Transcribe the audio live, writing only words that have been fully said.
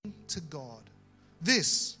to God.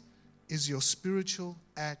 This is your spiritual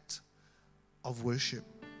act of worship.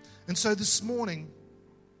 And so this morning,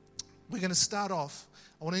 we're going to start off.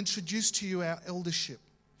 I want to introduce to you our eldership.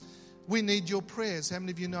 We need your prayers. How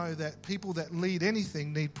many of you know that people that lead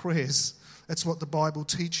anything need prayers? That's what the Bible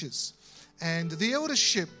teaches. And the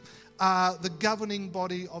eldership are the governing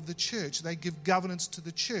body of the church. They give governance to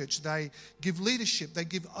the church. They give leadership. They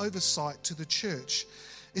give oversight to the church.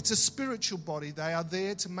 It's a spiritual body. They are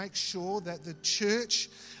there to make sure that the church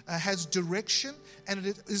has direction, and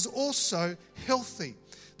it is also healthy,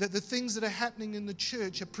 that the things that are happening in the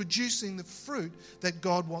church are producing the fruit that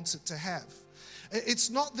God wants it to have. It's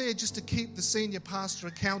not there just to keep the senior pastor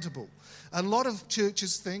accountable. A lot of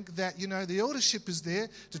churches think that, the eldership is there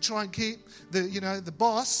to try and keep the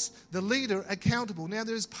boss, the leader, accountable. Now,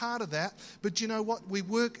 there is part of that, but you know what? We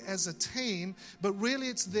work as a team, but really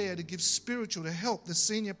it's there to give spiritual, to help the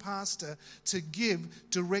senior pastor to give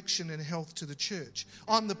direction and health to the church.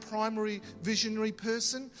 I'm the primary visionary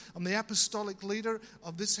person. I'm the apostolic leader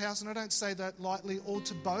of this house, and I don't say that lightly or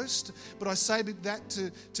to boast, but I say that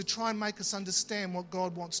to try and make us understand what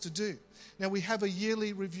God wants to do. Now, we have a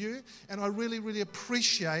yearly review, and I really, really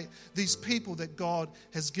appreciate these people that God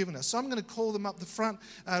has given us. So I'm going to call them up the front.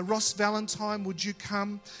 Ross Valentine, would you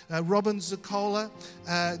come? Robin Zuccola,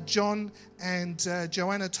 John and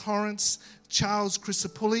Joanna Torrance, Charles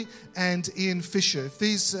Crisopulli, and Ian Fisher. If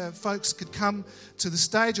these folks could come to the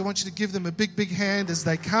stage, I want you to give them a big, big hand as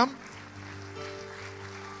they come.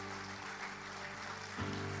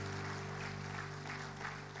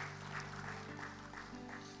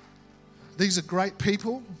 These are great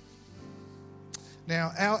people.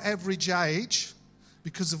 Now, our average age,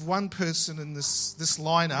 because of one person in this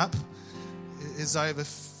lineup, is over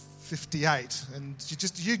 58. And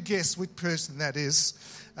you guess which person that is.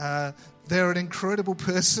 They're an incredible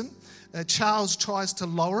person. Charles tries to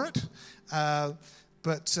lower it.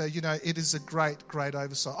 But it is a great, great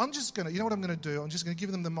oversight. I'm just going to, what I'm going to do? I'm just going to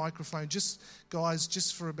give them the microphone. Just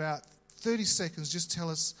for about 30 seconds, just tell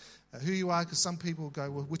us who you are, because some people go,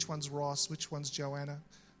 well, which one's Ross, which one's Joanna?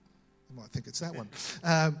 You might think it's that one.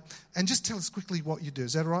 And just tell us quickly what you do.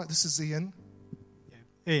 Is that all right? This is Ian.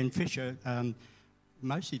 Yeah. Ian Fisher.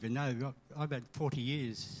 Most of you know, I've had 40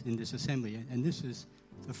 years in this assembly, and this is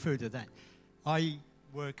the fruit of that. I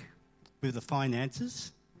work with the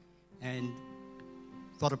finances, and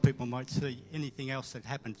a lot of people might see anything else that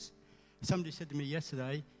happens. Somebody said to me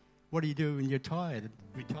yesterday, what do you do when you're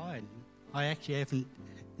retired? I actually haven't,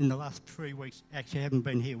 in the last 3 weeks, haven't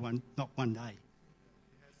been here not one day.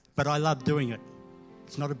 But I love doing it.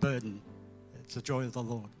 It's not a burden. It's the joy of the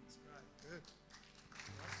Lord.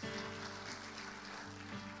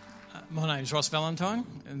 My name's Ross Valentine,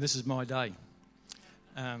 and this is my day,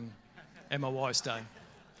 and my wife's day.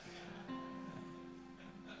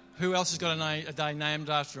 Who else has got a day named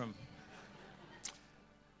after him?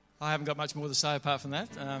 I haven't got much more to say apart from that.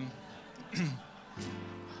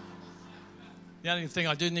 The only thing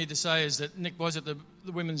I do need to say is that Nick was at the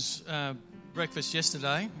women's breakfast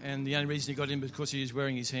yesterday, and the only reason he got in was because he was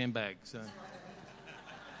wearing his handbag. So.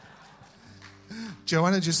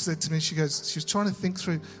 Joanna just said to me, she was trying to think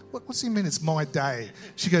through, what's he mean it's my day?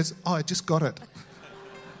 She goes, I just got it.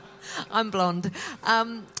 I'm blonde.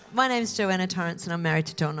 My name's Joanna Torrance, and I'm married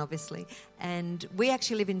to John, obviously. And we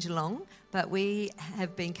actually live in Geelong, but we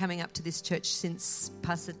have been coming up to this church since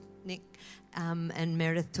Pastor Nick and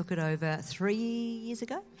Meredith took it over 3 years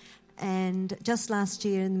ago. And just last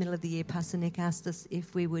year, in the middle of the year, Pastor Nick asked us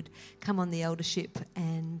if we would come on the eldership,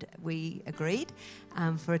 and we agreed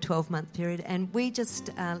for a 12-month period. And we just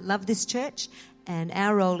love this church, and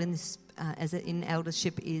our role in this in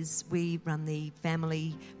eldership is we run the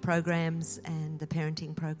family programs and the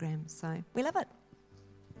parenting programs. So we love it.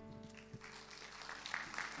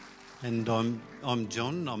 And I'm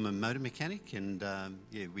John. I'm a motor mechanic, and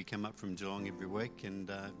we come up from Geelong every week,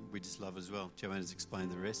 and we just love as well. Joanna's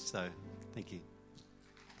explained the rest, so thank you.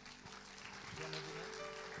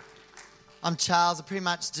 I'm Charles.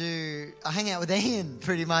 I hang out with Ian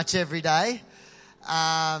pretty much every day.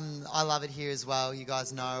 I love it here as well. You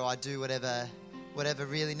guys know I do whatever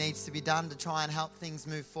really needs to be done to try and help things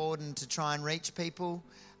move forward and to try and reach people.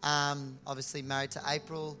 Obviously married to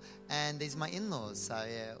April, and these are my in-laws, so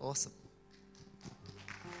yeah, awesome.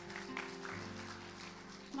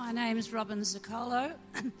 My name is Robin Zuccola,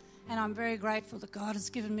 and I'm very grateful that God has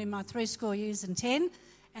given me my 70 years and 10,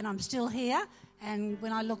 and I'm still here. And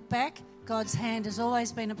when I look back, God's hand has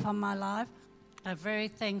always been upon my life. I'm very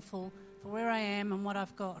thankful for where I am and what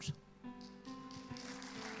I've got.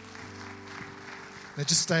 Now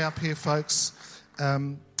just stay up here, folks.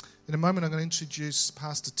 In a moment I'm going to introduce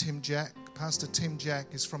Pastor Tim Jack. Pastor Tim Jack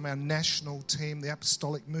is from our national team, the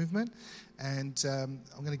Apostolic Movement, and I'm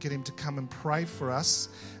going to get him to come and pray for us.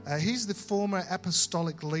 He's the former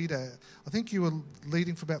apostolic leader. I think you were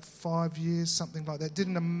leading for about 5 years, something like that. Did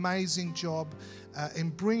an amazing job in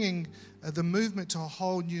bringing the movement to a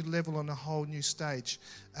whole new level on a whole new stage.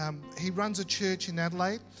 He runs a church in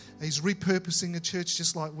Adelaide. He's repurposing a church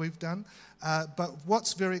just like we've done. But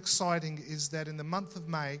what's very exciting is that in the month of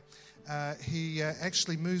May, he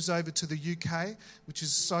actually moves over to the UK, which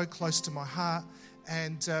is so close to my heart.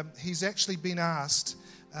 And he's actually been asked,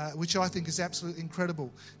 which I think is absolutely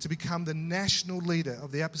incredible, to become the national leader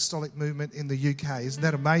of the apostolic movement in the UK. Isn't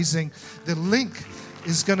that amazing? The link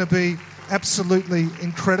is going to be absolutely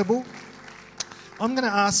incredible. I'm going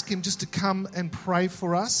to ask him just to come and pray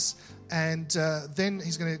for us. And then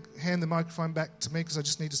he's going to hand the microphone back to me because I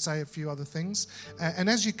just need to say a few other things. And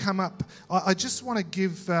as you come up, I just want to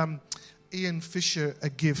give Ian Fisher a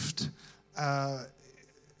gift. How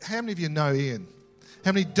many of you know Ian?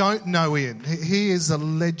 How many don't know Ian? He is a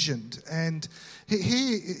legend. And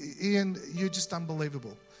Ian, you're just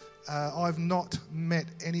unbelievable. I've not met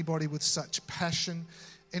anybody with such passion.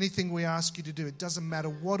 Anything we ask you to do, it doesn't matter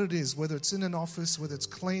what it is, whether it's in an office, whether it's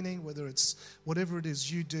cleaning, whether it's whatever it is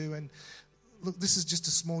you do. And look, this is just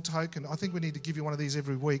a small token. I think we need to give you one of these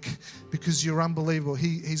every week because you're unbelievable.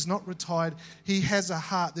 He's not retired. He has a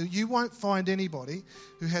heart. You won't find anybody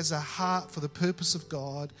who has a heart for the purpose of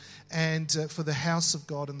God and for the house of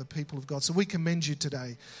God and the people of God. So we commend you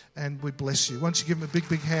today and we bless you. Why don't you give him a big,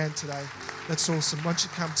 big hand today? That's awesome. Why don't you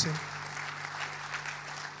come, Tim?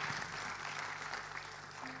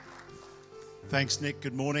 Thanks, Nick.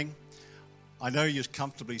 Good morning. I know you're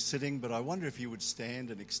comfortably sitting, but I wonder if you would stand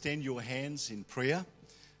and extend your hands in prayer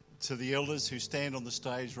to the elders who stand on the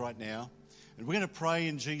stage right now. And we're going to pray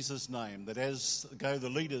in Jesus' name that as go the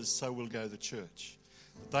leaders, so will go the church.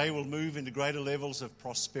 That they will move into greater levels of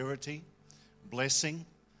prosperity, blessing,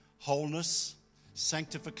 wholeness,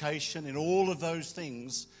 sanctification. In all of those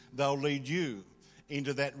things, they'll lead you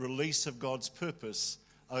into that release of God's purpose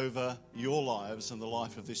over your lives and the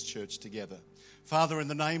life of this church together. Father, in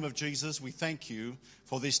the name of Jesus, we thank you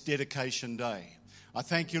for this dedication day. I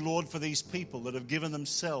thank you, Lord, for these people that have given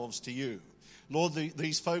themselves to you. Lord,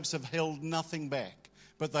 these folks have held nothing back,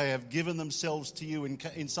 but they have given themselves to you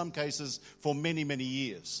in some cases for many, many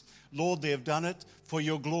years. Lord, they have done it for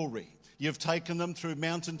your glory. You've taken them through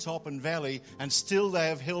mountaintop and valley, and still they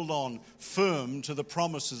have held on firm to the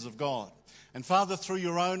promises of God. And Father, through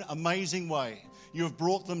your own amazing way, you have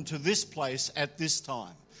brought them to this place at this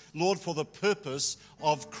time. Lord, for the purpose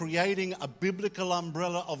of creating a biblical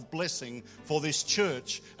umbrella of blessing for this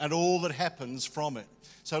church and all that happens from it.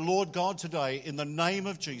 So, Lord God, today, in the name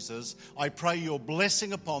of Jesus, I pray your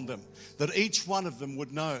blessing upon them, that each one of them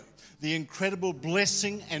would know the incredible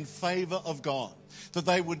blessing and favour of God, that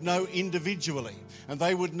they would know individually and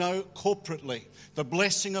they would know corporately the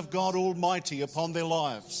blessing of God Almighty upon their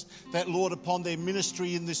lives, that, Lord, upon their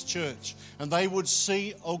ministry in this church. And they would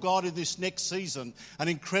see, oh God, in this next season, an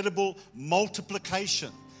incredible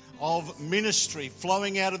multiplication of ministry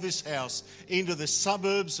flowing out of this house into the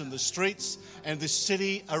suburbs and the streets and the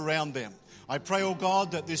city around them. I pray, oh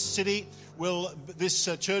God, that this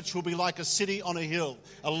church will be like a city on a hill,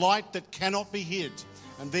 a light that cannot be hid.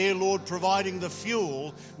 And there, Lord, providing the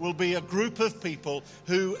fuel will be a group of people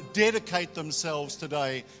who dedicate themselves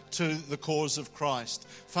today to the cause of Christ.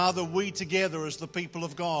 Father, we together as the people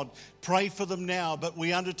of God pray for them now, but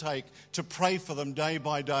we undertake to pray for them day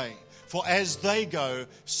by day. For as they go,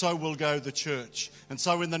 so will go the church. And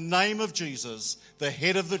so in the name of Jesus, the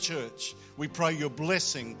head of the church, we pray your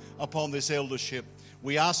blessing upon this eldership.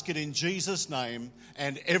 We ask it in Jesus' name,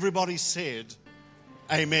 and everybody said,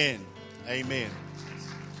 amen. Amen.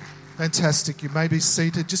 Fantastic. You may be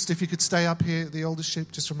seated. Just if you could stay up here, the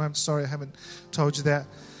eldership, just for a moment. Sorry, I haven't told you that.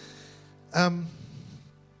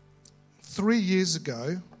 3 years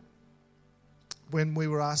ago, when we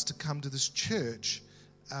were asked to come to this church,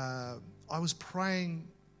 I was praying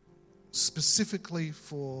specifically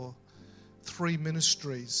for 3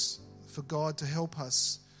 ministries, for God to help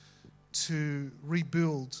us to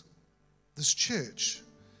rebuild this church.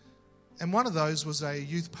 And one of those was a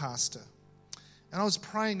youth pastor. And I was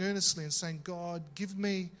praying earnestly and saying, God, give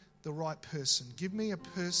me the right person. Give me a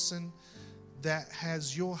person that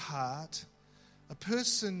has your heart, a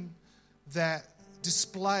person that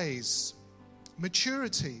displays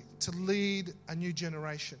maturity to lead a new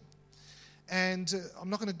generation. And I'm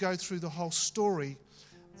not going to go through the whole story,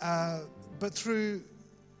 but through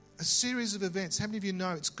a series of events. How many of you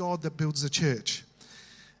know it's God that builds the church?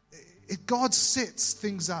 God sets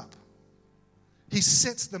things up. He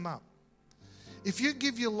sets them up. If you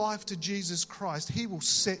give your life to Jesus Christ, He will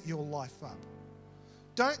set your life up.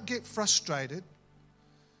 Don't get frustrated.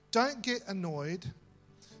 Don't get annoyed.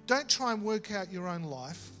 Don't try and work out your own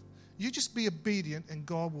life. You just be obedient and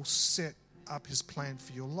God will set up His plan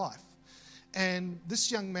for your life. And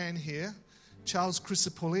this young man here, Charles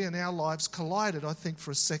Crisipulli, and our lives collided, I think,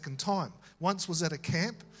 for a second time. Once was at a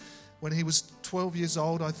camp when he was 12 years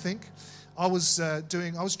old, I think. I was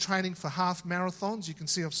training for half marathons. You can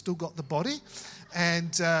see I've still got the body.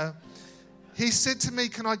 And he said to me,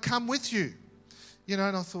 "Can I come with you?" You know,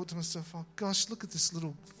 and I thought to myself, "Oh gosh, look at this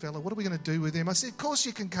little fella. What are we going to do with him?" I said, "Of course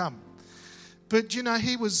you can come." But you know,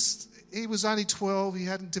 he was only 12. He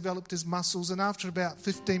hadn't developed his muscles, and after about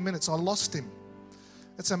 15 minutes, I lost him.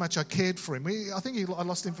 That's how much I cared for him. I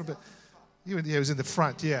lost him for a bit. He was in the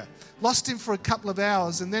front, yeah. Lost him for a couple of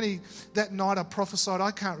hours, and then that night I prophesied. I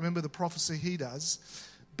can't remember the prophecy he does,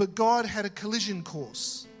 but God had a collision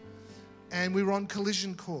course, and we were on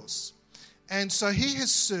collision course. And so he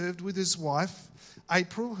has served with his wife,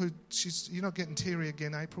 April, you're not getting teary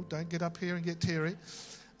again, April. Don't get up here and get teary.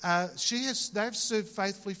 They've served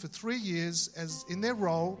faithfully for 3 years as in their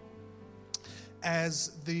role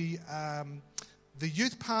as the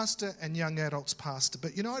youth pastor and young adults pastor.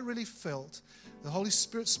 But you know, I really felt the Holy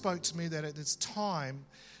Spirit spoke to me that it is time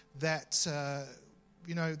that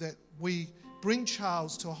that we bring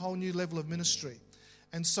Charles to a whole new level of ministry.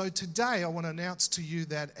 And so today I want to announce to you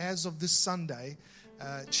that as of this Sunday,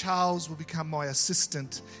 Charles will become my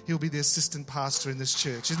assistant. He'll be the assistant pastor in this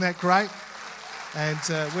church. Isn't that great? And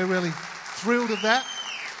we're really thrilled of that.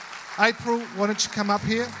 April, why don't you come up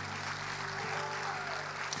here?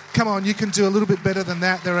 Come on, you can do a little bit better than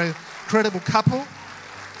that. They're an incredible couple.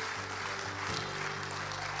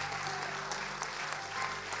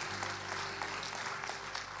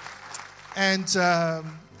 And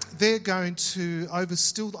they're going to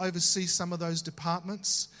still oversee some of those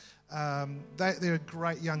departments. They're a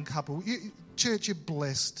great young couple. Church, you're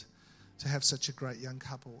blessed to have such a great young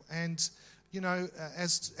couple. And you know,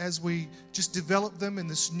 as we just develop them in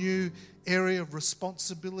this new area of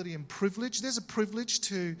responsibility and privilege, there's a privilege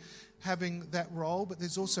to having that role, but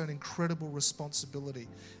there's also an incredible responsibility.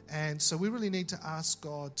 And so we really need to ask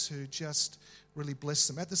God to just really bless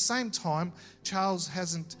them. At the same time, Charles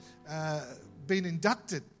hasn't been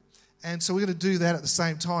inducted. And so we're going to do that at the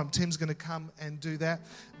same time. Tim's going to come and do that.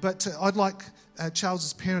 But I'd like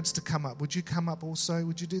Charles's parents to come up. Would you come up also?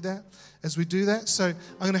 Would you do that as we do that? So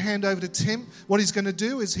I'm going to hand over to Tim. What he's going to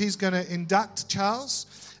do is he's going to induct Charles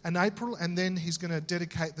and April, and then he's going to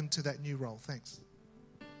dedicate them to that new role. Thanks.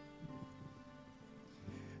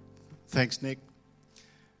 Thanks, Nick.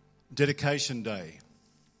 Dedication Day.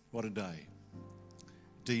 What a day.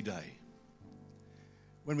 D-Day.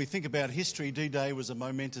 When we think about history, D-Day was a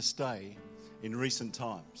momentous day in recent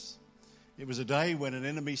times. It was a day when an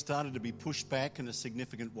enemy started to be pushed back in a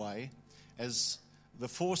significant way as the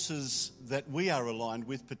forces that we are aligned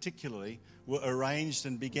with particularly were arranged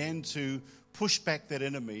and began to push back that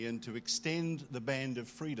enemy and to extend the band of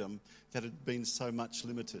freedom that had been so much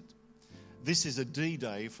limited. This is a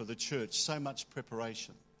D-Day for the church, so much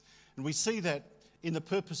preparation. And we see that in the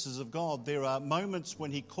purposes of God, there are moments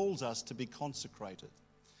when He calls us to be consecrated.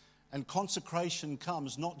 And consecration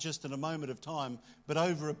comes not just in a moment of time, but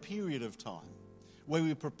over a period of time where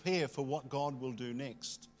we prepare for what God will do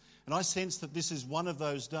next. And I sense that this is one of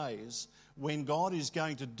those days when God is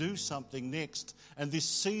going to do something next, and this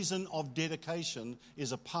season of dedication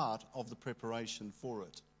is a part of the preparation for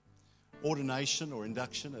it. Ordination or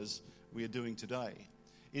induction, as we are doing today,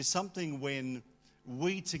 is something when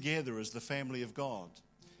we together as the family of God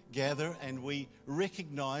gather and we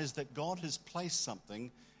recognize that God has placed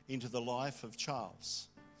something into the life of Charles.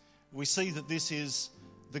 We see that this is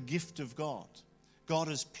the gift of God. God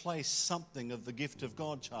has placed something of the gift of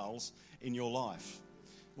God, Charles, in your life.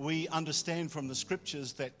 We understand from the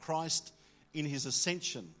scriptures that Christ, in His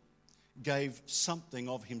ascension, gave something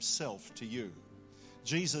of Himself to you.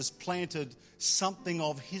 Jesus planted something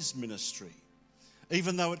of His ministry.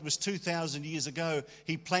 Even though it was 2,000 years ago,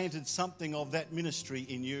 He planted something of that ministry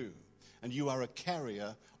in you. And you are a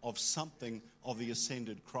carrier of something of the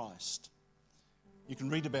ascended Christ. You can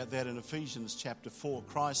read about that in Ephesians chapter 4.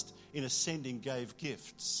 Christ, in ascending, gave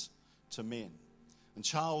gifts to men. And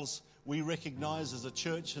Charles, we recognise as a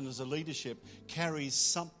church and as a leadership, carries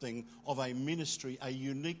something of a ministry, a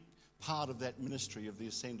unique part of that ministry of the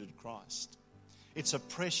ascended Christ. It's a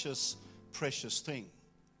precious, precious thing.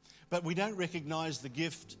 But we don't recognise the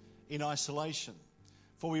gift in isolation,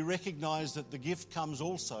 for we recognise that the gift comes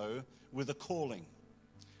also with a calling.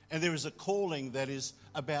 And there is a calling that is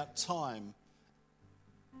about time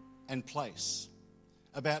and place.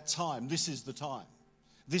 about time. This is the time.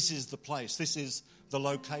 This is the place. This is the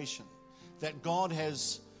location. That God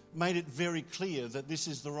has made it very clear that this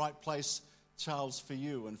is the right place, Charles, for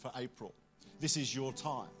you and for April. This is your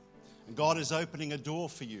time. And God is opening a door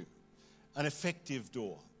for you, an effective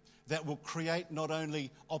door that will create not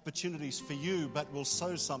only opportunities for you, but will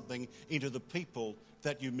sow something into the people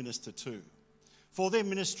that you minister to. For their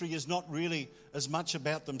ministry is not really as much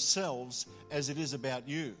about themselves as it is about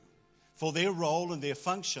you. For their role and their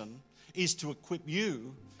function is to equip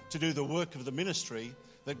you to do the work of the ministry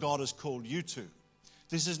that God has called you to.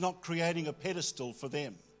 This is not creating a pedestal for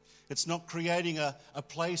them. It's not creating a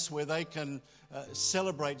place where they can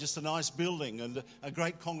celebrate just a nice building and a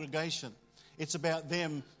great congregation. It's about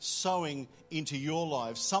them sowing into your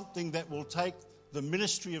lives, something that will take the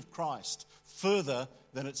ministry of Christ further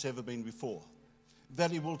than it's ever been before.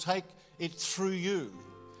 That it will take it through you,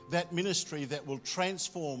 that ministry that will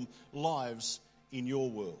transform lives in your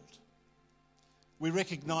world. We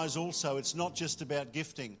recognise also it's not just about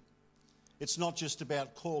gifting, it's not just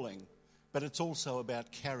about calling, but it's also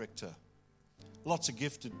about character. Lots of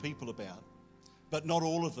gifted people about, but not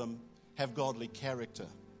all of them have godly character.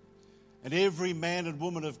 And every man and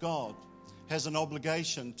woman of God has an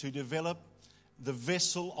obligation to develop the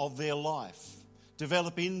vessel of their life,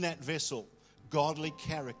 develop in that vessel godly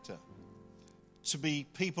character, to be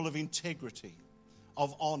people of integrity,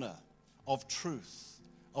 of honour, of truth,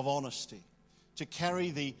 of honesty, to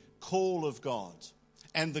carry the call of God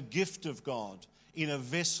and the gift of God in a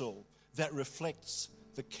vessel that reflects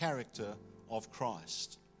the character of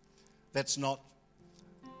Christ. That's not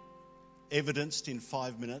evidenced in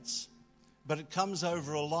 5 minutes, but it comes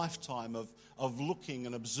over a lifetime of looking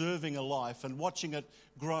and observing a life and watching it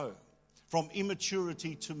grow from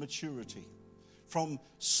immaturity to maturity, from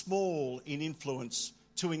small in influence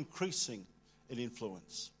to increasing in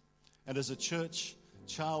influence. And as a church,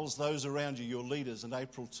 Charles, those around you, your leaders, and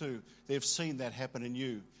April too, they've seen that happen in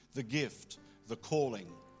you. The gift, the calling,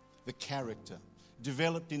 the character,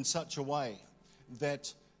 developed in such a way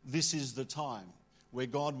that this is the time where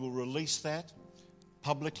God will release that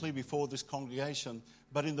publicly before this congregation,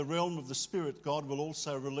 but in the realm of the Spirit, God will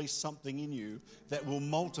also release something in you that will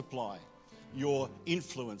multiply your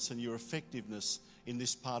influence and your effectiveness in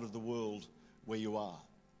this part of the world where you are.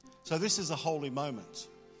 So this is a holy moment.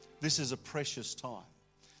 This is a precious time.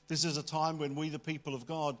 This is a time when we, the people of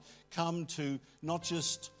God, come to not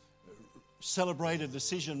just celebrate a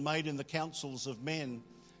decision made in the councils of men.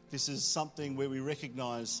 This is something where we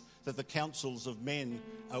recognise that the councils of men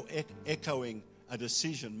are echoing a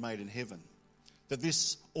decision made in heaven. That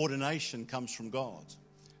this ordination comes from God.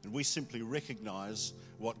 And we simply recognise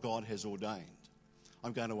what God has ordained.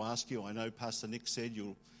 I'm going to ask you, I know Pastor Nick said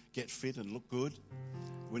you'll get fit and look good.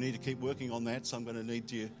 We need to keep working on that, so I'm going to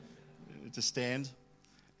need you to stand.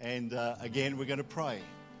 And again, we're going to pray.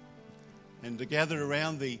 And to gather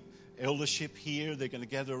around the eldership here, they're going to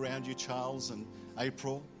gather around you, Charles and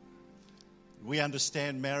April. We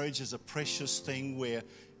understand marriage is a precious thing where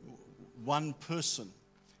one person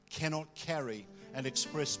cannot carry and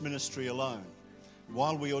express ministry alone.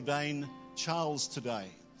 While we ordain Charles today,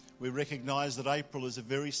 we recognise that April is a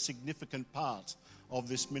very significant part of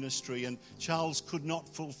this ministry, and Charles could not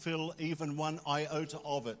fulfil even one iota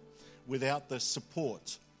of it without the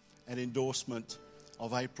support and endorsement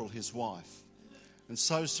of April, his wife. And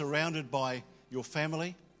so, surrounded by your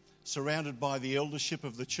family, surrounded by the eldership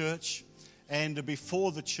of the church, and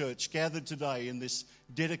before the church gathered today in this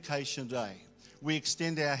dedication day, we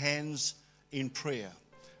extend our hands in prayer.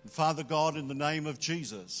 And Father God, in the name of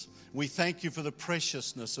Jesus, we thank you for the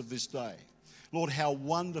preciousness of this day. Lord, how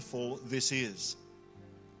wonderful this is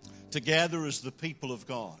to gather as the people of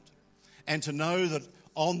God and to know that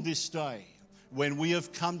on this day, when we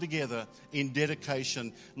have come together in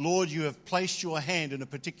dedication, Lord, you have placed your hand in a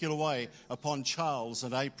particular way upon Charles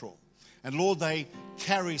and April. And Lord, they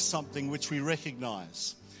carry something which we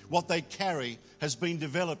recognise. What they carry has been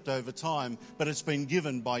developed over time, but it's been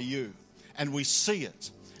given by you. And we see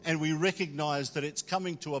it. And we recognise that it's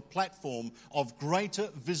coming to a platform of greater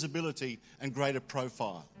visibility and greater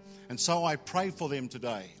profile. And so I pray for them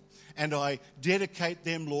today. And I dedicate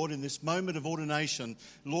them, Lord, in this moment of ordination,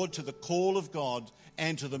 Lord, to the call of God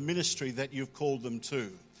and to the ministry that you've called them to.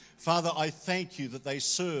 Father, I thank you that they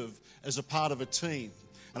serve as a part of a team.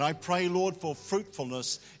 And I pray, Lord, for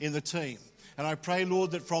fruitfulness in the team. And I pray,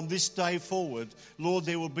 Lord, that from this day forward, Lord,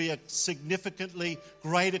 there will be a significantly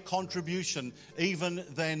greater contribution even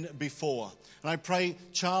than before. And I pray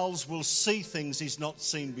Charles will see things he's not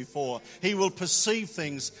seen before. He will perceive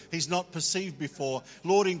things he's not perceived before.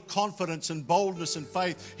 Lord, in confidence and boldness and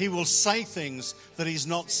faith, he will say things that he's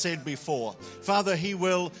not said before. Father, he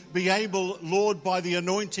will be able, Lord, by the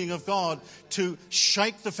anointing of God, to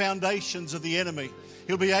shake the foundations of the enemy.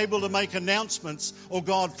 He'll be able to make announcements, oh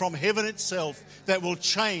God, from heaven itself that will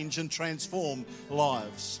change and transform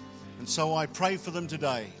lives. And so I pray for them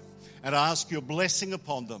today and I ask your blessing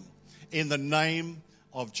upon them in the name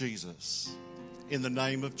of Jesus. In the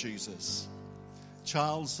name of Jesus.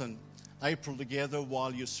 Charles and April together,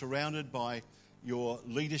 while you're surrounded by your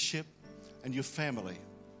leadership and your family,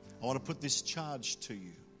 I want to put this charge to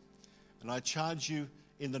you. And I charge you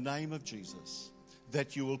in the name of Jesus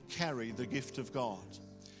that you will carry the gift of God,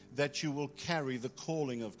 that you will carry the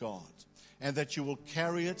calling of God, and that you will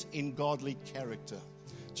carry it in godly character.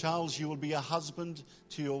 Charles, you will be a husband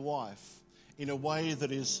to your wife in a way that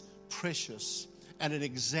is precious and an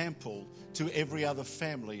example to every other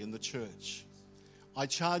family in the church. I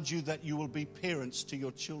charge you that you will be parents to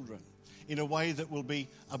your children in a way that will be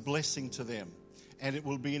a blessing to them, and it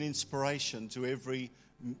will be an inspiration to every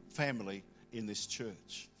family in this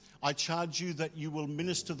church. I charge you that you will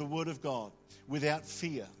minister the word of God without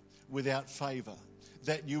fear, without favor,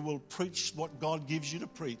 that you will preach what God gives you to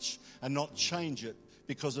preach and not change it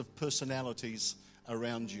because of personalities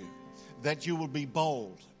around you, that you will be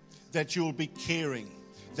bold, that you will be caring,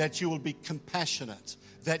 that you will be compassionate,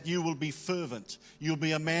 that you will be fervent, you'll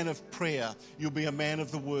be a man of prayer, you'll be a man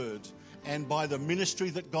of the word. And by the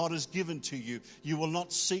ministry that God has given to you, you will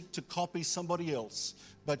not seek to copy somebody else,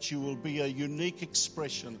 but you will be a unique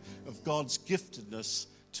expression of God's giftedness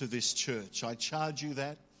to this church. I charge you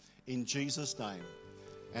that in Jesus' name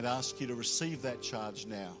and ask you to receive that charge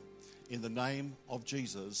now in the name of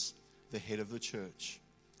Jesus, the head of the church.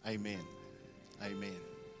 Amen. Amen.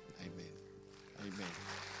 Amen. Amen.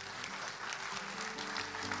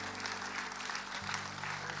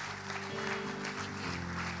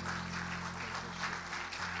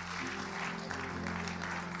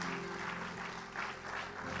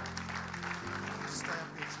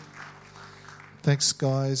 Thanks,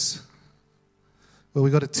 guys. Well, we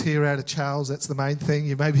got a tear out of Charles. That's the main thing.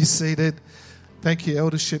 You may be seated. Thank you,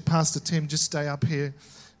 eldership. Pastor Tim, just stay up here.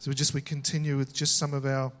 So we continue with just some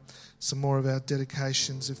more of our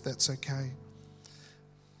dedications, if that's okay.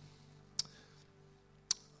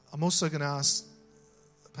 I'm also going to ask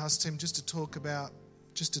Pastor Tim just to talk about,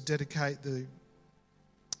 just to dedicate the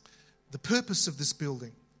purpose of this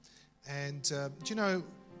building. And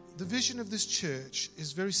the vision of this church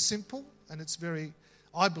is very simple and it's very,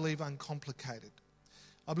 I believe, uncomplicated.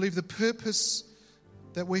 I believe the purpose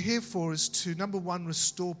that we're here for is to, number one,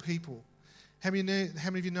 restore people. How many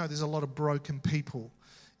of you know there's a lot of broken people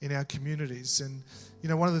in our communities? And,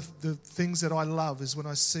 one of the things that I love is when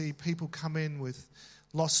I see people come in with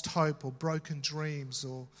lost hope or broken dreams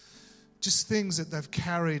or just things that they've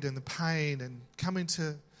carried and the pain and come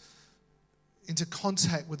into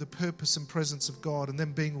contact with the purpose and presence of God and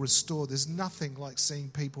then being restored. There's nothing like seeing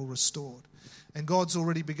people restored. And God's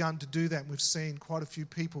already begun to do that. We've seen quite a few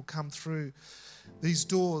people come through these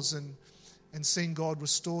doors and seen God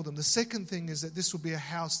restore them. The second thing is that this will be a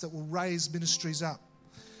house that will raise ministries up.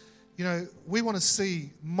 We want to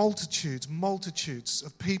see multitudes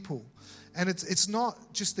of people. And it's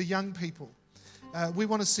not just the young people. We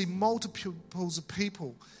want to see multiples of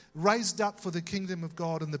people raised up for the kingdom of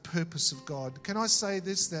God and the purpose of God. Can I say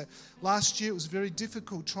this, that last year it was very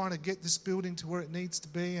difficult trying to get this building to where it needs to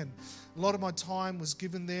be, and a lot of my time was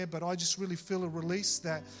given there, but I just really feel a release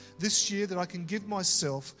that this year that I can give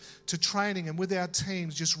myself to training and with our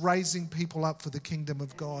teams just raising people up for the kingdom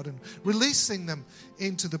of God and releasing them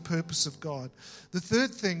into the purpose of God. The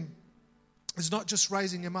third thing is not just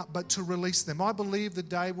raising them up, but to release them. I believe the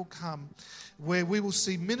day will come where we will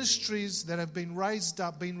see ministries that have been raised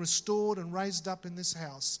up, been restored and raised up in this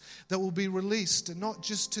house, that will be released, and not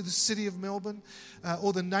just to the city of Melbourne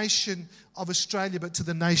or the nation of Australia, but to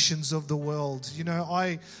the nations of the world.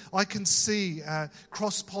 I can see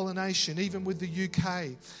cross-pollination, even with the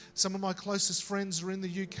UK. Some of my closest friends are in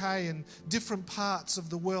the UK and different parts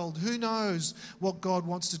of the world. Who knows what God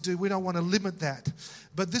wants to do? We don't want to limit that.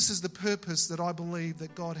 But this is the purpose that I believe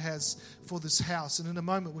that God has for this house. And in a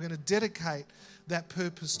moment, we're going to dedicate that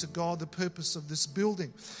purpose to God, the purpose of this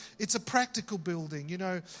building. It's a practical building.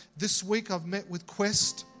 This week I've met with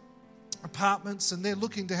Quest Apartments, and they're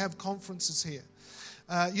looking to have conferences here.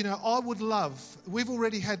 I would love, we've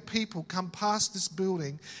already had people come past this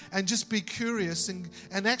building and just be curious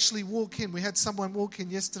and actually walk in. We had someone walk in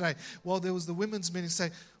yesterday while there was the women's meeting say,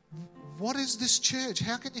 what is this church?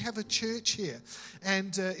 How can you have a church here?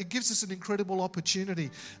 And it gives us an incredible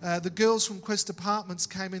opportunity. The girls from Quest Apartments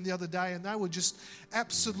came in the other day and they were just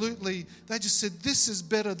absolutely, they just said, this is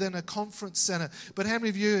better than a conference center. But how many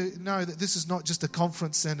of you know that this is not just a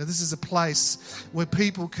conference center? This is a place where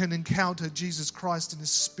people can encounter Jesus Christ in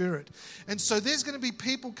His Spirit. And so there's going to be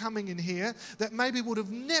people coming in here that maybe would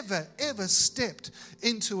have never, ever stepped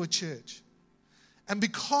into a church. And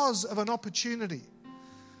because of an opportunity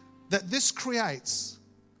that this creates,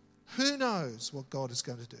 who knows what God is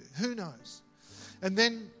going to do? Who knows? And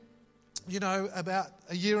then, about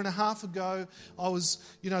a year and a half ago, I was,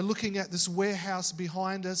 looking at this warehouse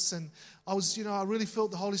behind us, and I really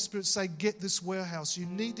felt the Holy Spirit say, get this warehouse. You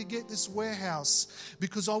need to get this warehouse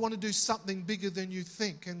because I want to do something bigger than you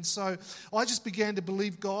think. And so I just began to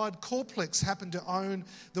believe God. Corplex happened to own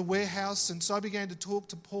the warehouse. And so I began to talk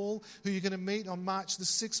to Paul, who you're going to meet on March the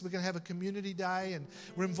 6th. We're going to have a community day, and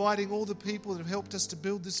we're inviting all the people that have helped us to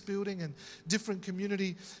build this building and different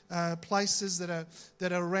community places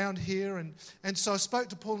that are around here. And so I spoke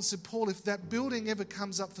to Paul and said, Paul, if that building ever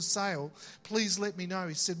comes up for sale, please let me know.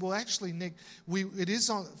 He said, well, actually, Nick, it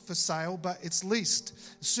is for sale, but it's leased.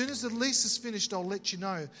 As soon as the lease is finished, I'll let you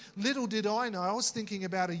know. Little did I know, I was thinking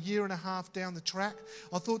about a year and a half down the track.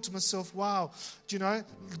 I thought to myself, wow,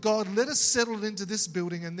 God, let us settle into this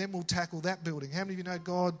building and then we'll tackle that building. How many of you know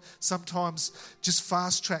God sometimes just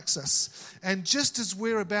fast tracks us? And just as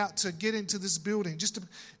we're about to get into this building,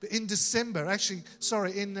 in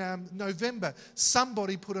November,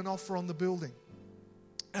 somebody put an offer on the building.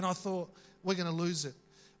 And I thought, we're going to lose it.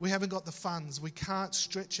 We haven't got the funds. We can't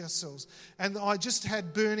stretch ourselves. And I just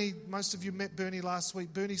had Bernie, most of you met Bernie last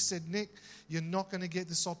week. Bernie said, Nick, you're not going to get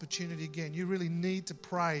this opportunity again. You really need to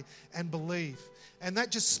pray and believe. And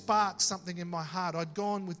that just sparked something in my heart. I'd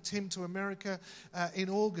gone with Tim to America in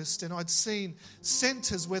August, and I'd seen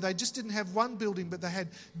centres where they just didn't have one building, but they had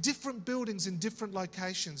different buildings in different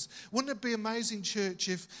locations. Wouldn't it be amazing, church,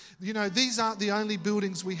 if, these aren't the only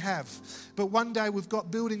buildings we have, but one day we've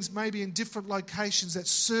got buildings maybe in different locations that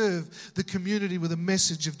serve the community with a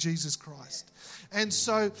message of Jesus Christ. And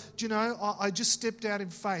so, I just stepped out in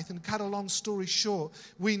faith, and cut a long story short,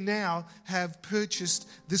 we now have purchased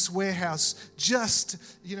this warehouse just,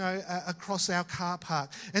 across our car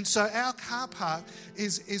park. And so our car park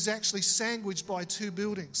is actually sandwiched by two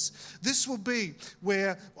buildings. This will be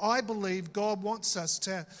where I believe God wants us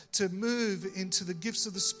to move into the gifts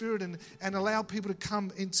of the Spirit and allow people to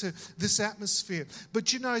come into this atmosphere. But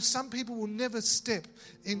some people will never step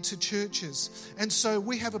into churches. And so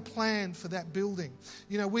we have a plan for that building.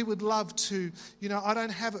 We would love to, I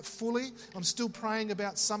don't have it fully. I'm still praying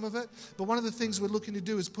about some of it. But one of the things we're looking to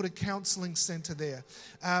do is put a counselling centre there.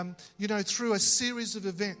 Through a series of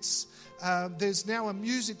events. There's now a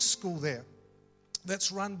music school there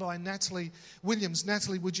that's run by Natalie Williams.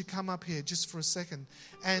 Natalie, would you come up here just for a second?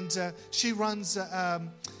 And she runs a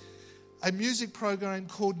music program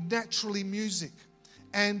called Naturally Music.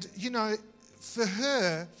 And, for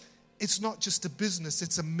her, it's not just a business,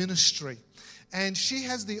 it's a ministry. And she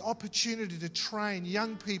has the opportunity to train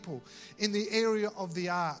young people in the area of the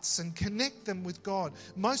arts and connect them with God.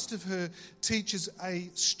 Most of her teachers are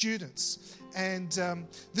students. And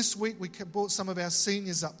this week we brought some of our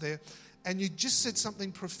seniors up there. And you just said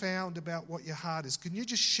something profound about what your heart is. Can you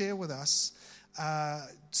just share with us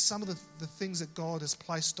some of the things that God has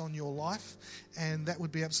placed on your life? And that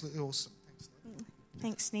would be absolutely awesome.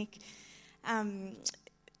 Thanks, Nick.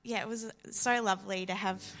 It was so lovely to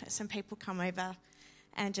have some people come over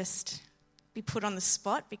and just be put on the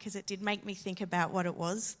spot, because it did make me think about what it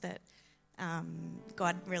was that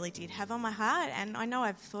God really did have on my heart. And I know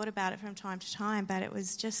I've thought about it from time to time, but it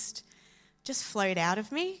was just flowed out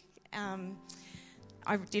of me.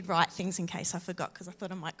 I did write things in case I forgot, because I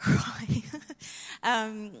thought I might cry.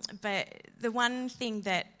 But the one thing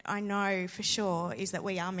that I know for sure is that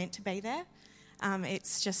we are meant to be there.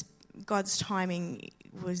 It's just God's timing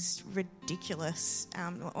was ridiculous,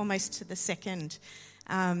 almost to the second.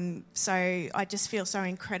 So I just feel so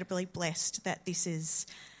incredibly blessed that this is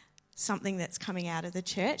something that's coming out of the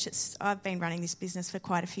church. I've been running this business for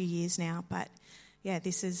quite a few years now, but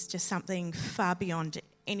this is just something far beyond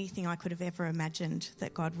anything I could have ever imagined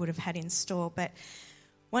that God would have had in store. But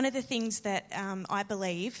one of the things that I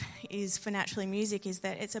believe is for Naturally Music is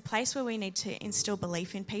that it's a place where we need to instill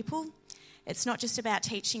belief in people. It's not just about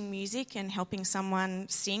teaching music and helping someone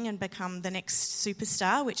sing and become the next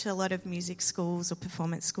superstar, which a lot of music schools or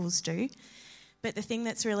performance schools do. But the thing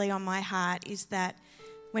that's really on my heart is that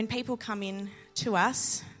when people come in to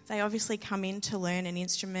us, they obviously come in to learn an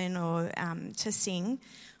instrument or to sing,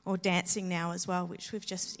 or dancing now as well, which we've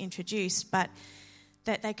just introduced, but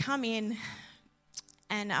that they come in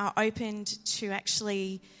and are opened to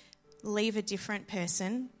actually leave a different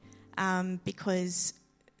person because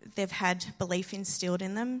they've had belief instilled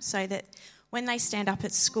in them, so that when they stand up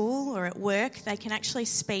at school or at work, they can actually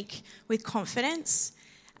speak with confidence.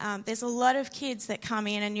 There's a lot of kids that come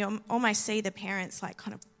in and you almost see the parents like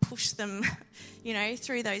kind of push them,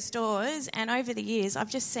 through those doors. And over the years, I've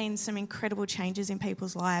just seen some incredible changes in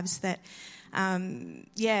people's lives that,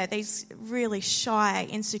 these really shy,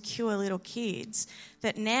 insecure little kids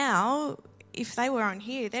that now, if they were on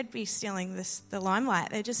here, they'd be stealing the limelight.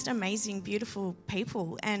 They're just amazing, beautiful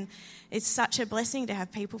people. And it's such a blessing to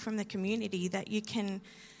have people from the community that you can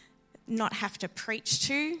not have to preach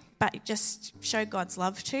to, but just show God's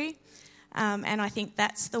love to. And I think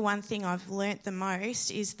that's the one thing I've learnt the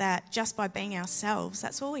most, is that just by being ourselves,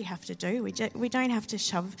 that's all we have to do. We don't have to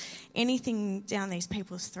shove anything down these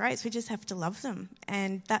people's throats. We just have to love them.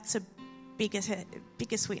 And that's a biggest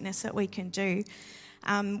witness that we can do.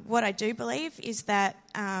 What I do believe is that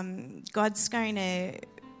God's going to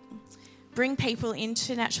bring people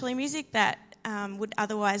into Naturally Music that would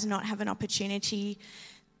otherwise not have an opportunity.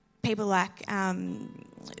 People like,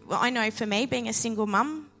 I know for me, being a single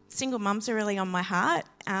mums are really on my heart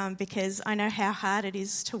because I know how hard it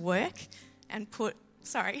is to work and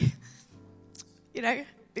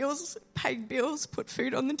paying bills, put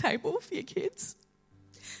food on the table for your kids.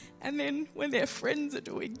 And then when their friends are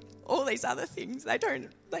doing all these other things, they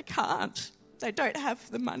can't. They don't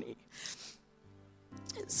have the money.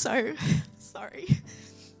 So, sorry.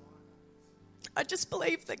 I just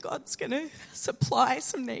believe that God's going to supply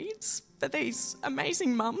some needs for these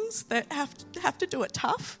amazing mums that have to do it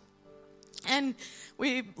tough. And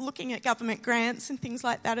we're looking at government grants and things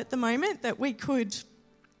like that at the moment that we could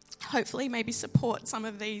hopefully maybe support some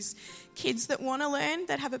of these kids that want to learn,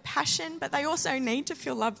 that have a passion, but they also need to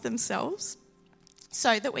feel loved themselves,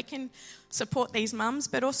 so that we can support these mums,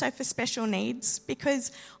 but also for special needs,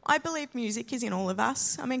 because I believe music is in all of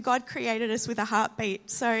us. I mean, God created us with a heartbeat,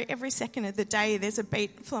 so every second of the day there's a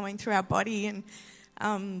beat flowing through our body, and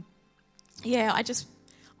I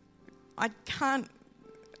can't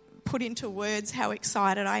put into words how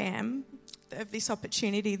excited I am of this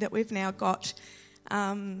opportunity that we've now got.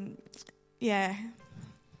 The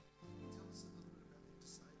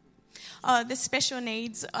special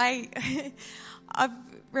needs. I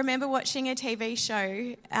remember watching a TV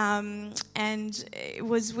show and it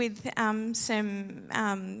was with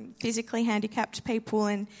some physically handicapped people,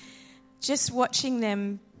 and just watching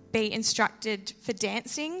them be instructed for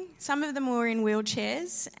dancing. Some of them were in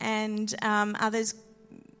wheelchairs and others,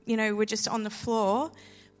 were just on the floor.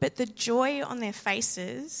 But the joy on their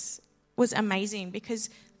faces was amazing, because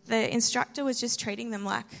the instructor was just treating them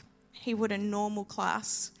like he would a normal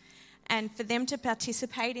class. And for them to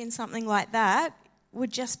participate in something like that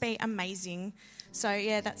would just be amazing. So,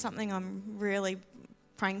 that's something I'm really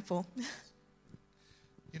praying for.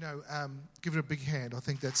 Give her a big hand. I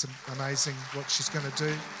think that's amazing what she's going to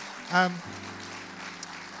do.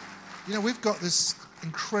 We've got this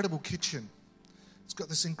incredible kitchen. It's got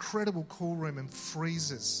this incredible cool room and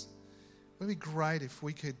freezers. It would be great if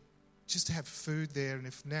we could just have food there, and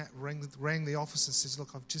if Nat rang the office and says,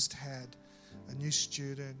 look, I've just had a new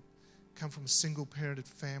student come from a single-parented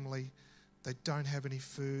family. They don't have any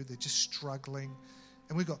food. They're just struggling.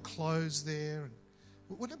 And we've got clothes there. And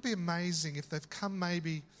wouldn't it be amazing if they've come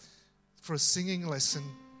maybe for a singing lesson,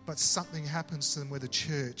 but something happens to them where the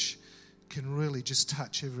church can really just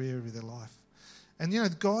touch every area of their life? And,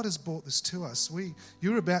 God has brought this to us.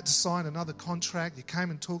 You were about to sign another contract. You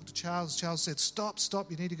came and talked to Charles. Charles said, stop,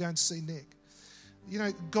 you need to go and see Nick.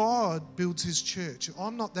 God builds his church.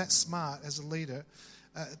 I'm not that smart as a leader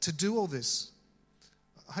to do all this.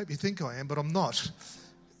 I hope you think I am, but I'm not.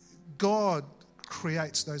 God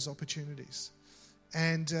creates those opportunities.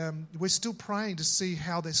 And we're still praying to see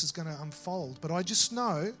how this is going to unfold. But I just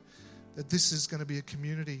know that this is going to be a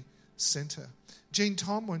community centre. Jean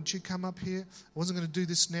Tom, why don't you come up here? I wasn't going to do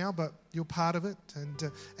this now, but you're part of it.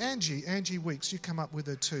 And Angie Weeks, you come up with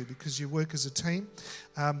her too, because you work as a team.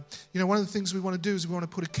 One of the things we want to do is we want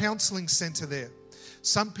to put a counselling centre there.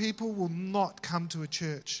 Some people will not come to a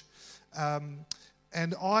church. And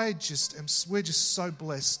we're just so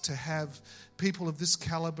blessed to have people of this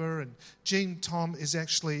caliber. And Jean Tom is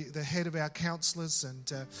actually the head of our counsellors,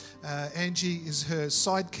 and Angie is her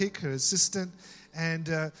sidekick, her assistant. And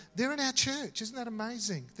they're in our church. Isn't that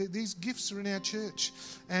amazing? These gifts are in our church.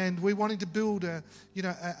 And we're wanting to build a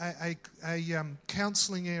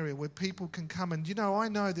counselling area where people can come. And, I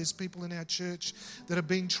know there's people in our church that are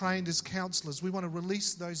being trained as counsellors. We want to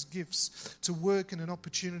release those gifts to work in an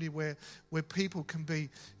opportunity where people can be,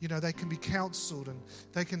 they can be counselled, and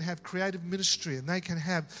they can have creative ministry, and they can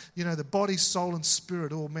have, the body, soul and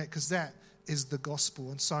spirit all met, because that is the gospel.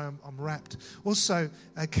 And so I'm wrapped. Also,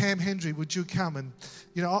 Cam Hendry, would you come? And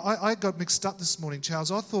I got mixed up this morning,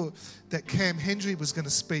 Charles. I thought that Cam Hendry was going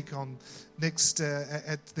to speak on next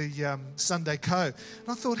at the Sunday Co. And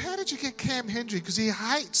I thought, how did you get Cam Hendry? Because he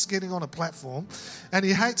hates getting on a platform and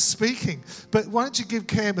he hates speaking. But why don't you give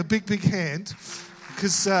Cam a big hand?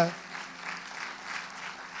 Because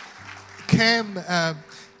Cam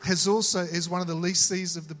is one of the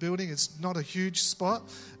leasees of the building. It's not a huge spot,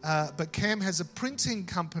 but Cam has a printing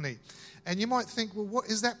company. And you might think, well, what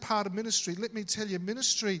is that part of ministry? Let me tell you,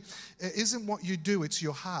 ministry isn't what you do, it's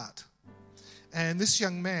your heart. And this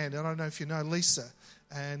young man, I don't know if you know Lisa,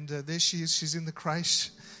 and there she is, she's in the creche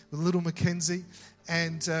with little Mackenzie,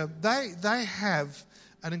 and they have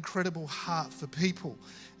an incredible heart for people.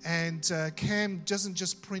 And Cam doesn't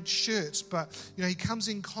just print shirts, but he comes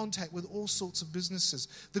in contact with all sorts of businesses.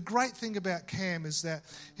 The great thing about Cam is that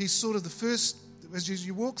he's sort of the first, as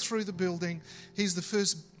you walk through the building, he's the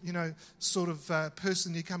first,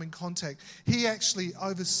 person you come in contact. He actually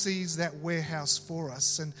oversees that warehouse for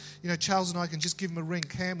us. And, Charles and I can just give him a ring.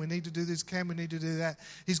 Cam, we need to do this. Cam, we need to do that.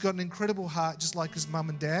 He's got an incredible heart, just like his mum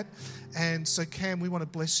and dad. And so, Cam, we want to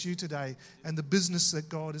bless you today and the business that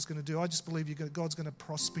God is going to do. I just believe God's going to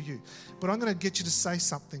prosper you. But I'm going to get you to say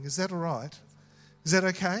something. Is that all right? Is that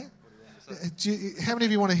okay? How many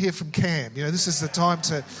of you want to hear from Cam? This is the time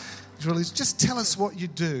to really just tell us what you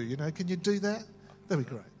do. Can you do that? That'd be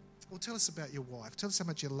great. Well, tell us about your wife. Tell us how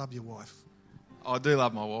much you love your wife. I do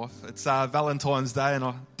love my wife. It's Valentine's Day and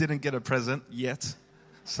I didn't get a present yet.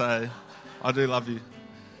 So I do love you.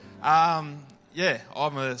 I'm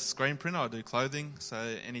a screen printer. I do clothing, so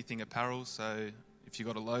anything apparel. So if you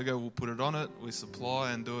got a logo, we'll put it on it. We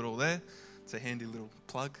supply and do it all there. It's a handy little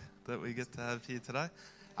plug that we get to have here today.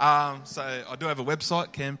 So I do have a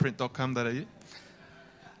website, camprint.com.au.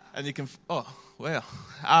 And you can... Oh, wow.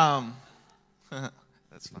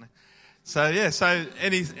 That's funny. So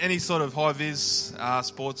any sort of high-vis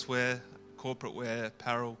sportswear, corporate wear,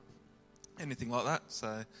 apparel, anything like that.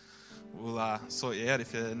 So we'll sort you out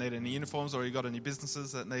if you need any uniforms or you got any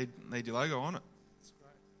businesses that need your logo on it. That's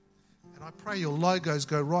great. And I pray your logos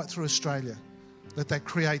go right through Australia. Let that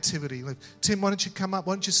creativity live. Tim, why don't you come up?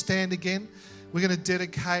 Why don't you stand again? We're going to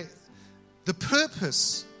dedicate the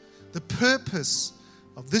purpose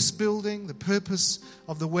of this building, the purpose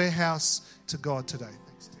of the warehouse to God today.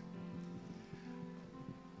 Thanks, Tim.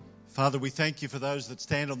 Father, we thank you for those that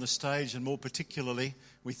stand on the stage, and more particularly,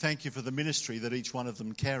 we thank you for the ministry that each one of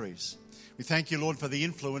them carries. We thank you, Lord, for the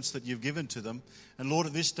influence that you've given to them. And Lord,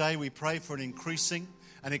 at this day we pray for an increasing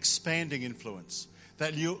and expanding influence.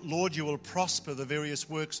 That, Lord, you will prosper the various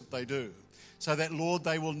works that they do. So that, Lord,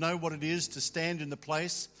 they will know what it is to stand in the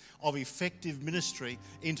place of effective ministry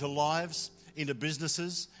into lives, into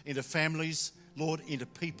businesses, into families, Lord, into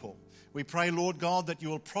people. We pray, Lord God, that you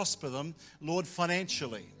will prosper them, Lord,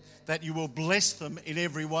 financially, that you will bless them in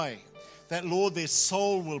every way, that, Lord, their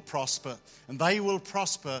soul will prosper, and they will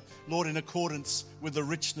prosper, Lord, in accordance with the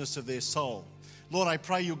richness of their soul. Lord, I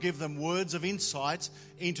pray you'll give them words of insight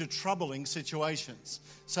into troubling situations,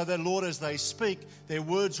 so that, Lord, as they speak, their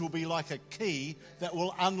words will be like a key that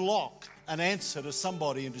will unlock an answer to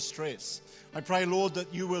somebody in distress. I pray, Lord,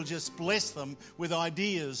 that you will just bless them with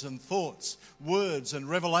ideas and thoughts, words and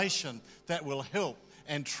revelation that will help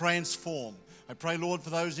and transform. I pray, Lord, for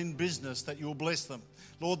those in business that you will bless them.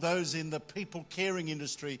 Lord, those in the people caring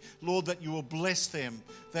industry, Lord, that you will bless them.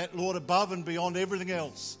 That, Lord, above and beyond everything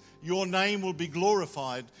else, your name will be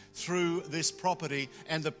glorified through this property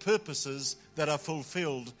and the purposes that are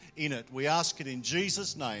fulfilled in it. We ask it in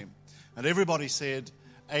Jesus' name. And everybody said,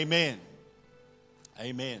 Amen.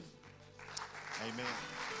 Amen. Amen.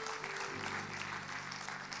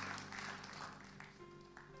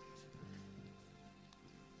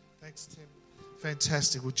 Thanks, Tim.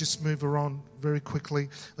 Fantastic. We'll just move on very quickly.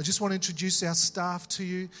 I just want to introduce our staff to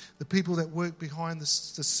you, the people that work behind the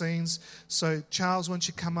scenes. So, Charles, why don't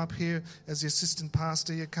you come up here as the assistant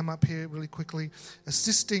pastor? You come up here really quickly.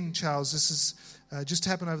 Assisting Charles, this is just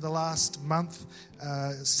happened over the last month.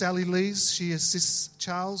 Sally Lees, she assists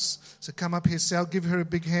Charles. So come up here, Sal. Give her a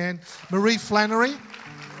big hand. Marie Flannery.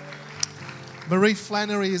 Marie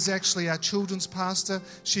Flannery is actually our children's pastor.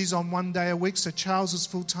 She's on 1 day a week, so Charles is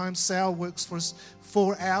full-time. Sal works for us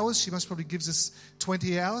 4 hours. She most probably gives us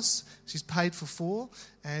 20 hours. She's paid for 4.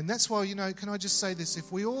 And that's why, can I just say this?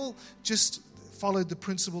 If we all just followed the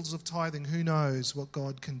principles of tithing, who knows what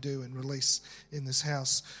God can do and release in this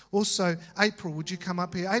house. Also, April, would you come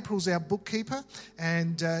up here? April's our bookkeeper,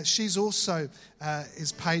 and she's also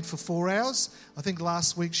is paid for 4 hours. I think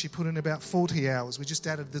last week she put in about 40 hours. We just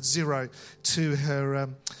added the 0 to her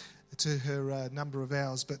number of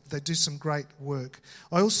hours, but they do some great work.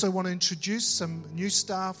 I also want to introduce some new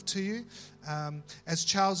staff to you. As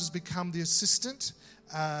Charles has become the assistant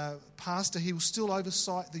pastor, he will still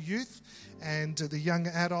oversight the youth and the young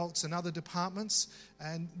adults and other departments.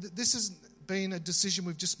 And this has been a decision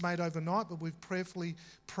we've just made overnight, but we've prayerfully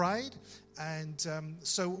prayed. And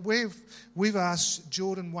so we've asked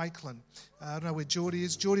Jordan Wakelin. I don't know where Geordie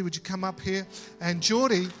is. Geordie, would you come up here? And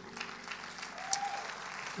Geordie,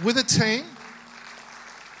 with a team,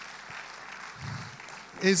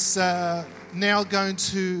 is now going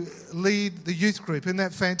to lead the youth group. Isn't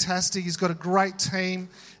that fantastic? He's got a great team,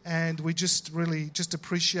 and we just really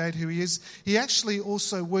appreciate who he is. He actually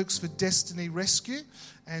also works for Destiny Rescue,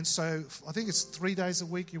 and so I think it's 3 days a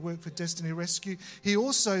week you work for Destiny Rescue. He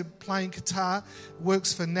also, playing guitar,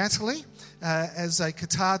 works for Natalie as a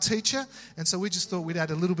guitar teacher, and so we just thought we'd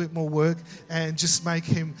add a little bit more work and just make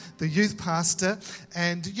him the youth pastor.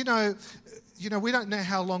 And we don't know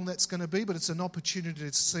how long that's going to be, but it's an opportunity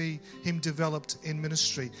to see him developed in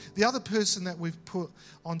ministry. The other person that we've put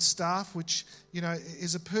on staff, which,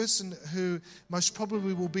 is a person who most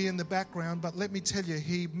probably will be in the background, but let me tell you,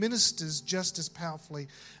 he ministers just as powerfully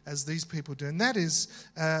as these people do. And that is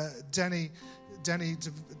Danny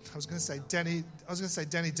DeVito.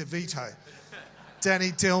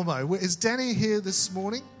 Danny Delmo. Is Danny here this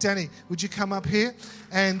morning? Danny, would you come up here?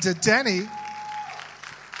 And Danny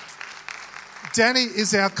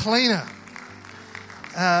is our cleaner.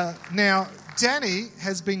 Now, Danny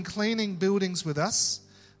has been cleaning buildings with us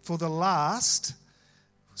for the last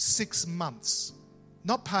 6 months.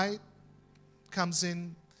 Not paid. Comes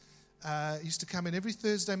in, used to come in every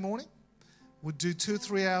Thursday morning. Would do 2 or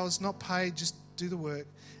 3 hours, not paid, just do the work.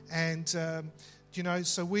 And,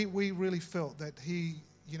 so we really felt that he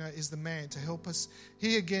is the man to help us.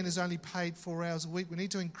 He, again, is only paid 4 hours a week. We need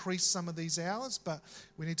to increase some of these hours, but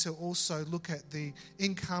we need to also look at the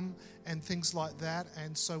income and things like that.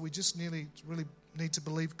 And so we just really need to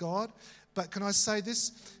believe God. But can I say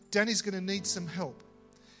this? Danny's going to need some help.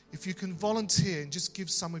 If you can volunteer and just give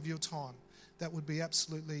some of your time, that would be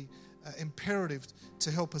absolutely imperative to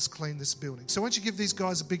help us clean this building. So why don't you give these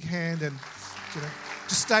guys a big hand and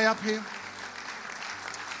just stay up here.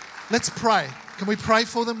 Let's pray. Can we pray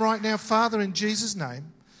for them right now? Father, in Jesus'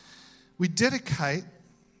 name, we dedicate,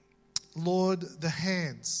 Lord, the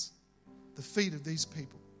hands, the feet of these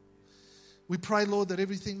people. We pray, Lord, that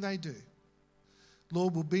everything they do,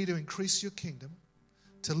 Lord, will be to increase your kingdom,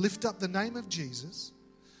 to lift up the name of Jesus,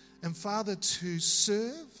 and Father, to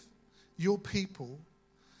serve your people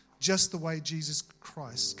just the way Jesus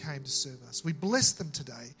Christ came to serve us. We bless them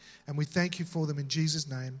today, and we thank you for them in Jesus'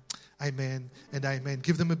 name. Amen and amen.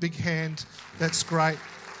 Give them a big hand. That's great.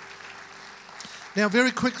 Now,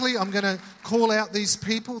 very quickly, I'm going to call out these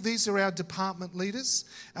people. These are our department leaders.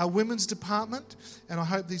 Our women's department, and I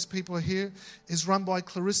hope these people are here, is run by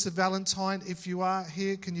Clarissa Valentine. If you are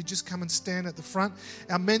here, can you just come and stand at the front?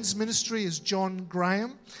 Our men's ministry is John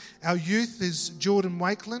Graham. Our youth is Jordan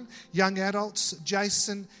Wakelin. Young adults,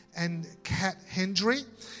 Jason and Kat Hendry.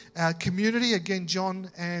 Our community, again,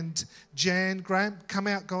 John and Jan Graham. Come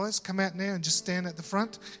out, guys. Come out now and just stand at the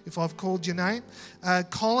front if I've called your name.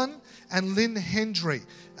 Colin and Lynn Hendry.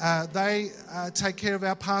 They take care of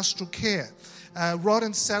our pastoral care. Rod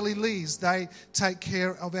and Sally Lees, they take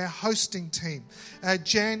care of our hosting team.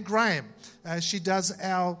 Jan Graham, she does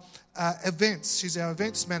our events. She's our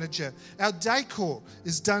events manager. Our decor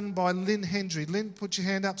is done by Lynn Hendry. Lynn, put your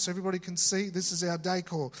hand up so everybody can see. This is our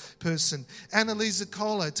decor person. Annalisa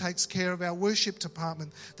Colo takes care of our worship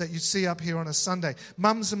department that you see up here on a Sunday.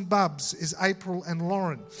 Mums and Bubs is April and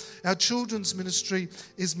Lauren. Our children's ministry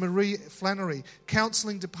is Marie Flannery.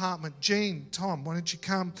 Counselling department, Jean, Tom, why don't you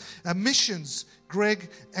come? Missions, Greg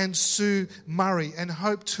and Sue Murray. And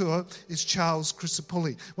Hope Tour is Charles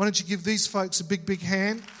Crisipulli. Why don't you give these folks a big, big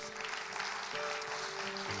hand?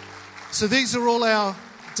 So these are all our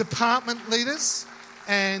department leaders,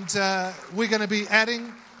 and we're going to be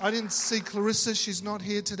adding I didn't see Clarissa. She's not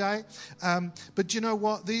here today. But you know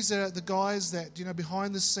what? These are the guys that,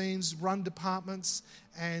 behind the scenes run departments.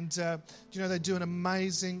 And, they do an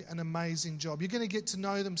amazing job. You're going to get to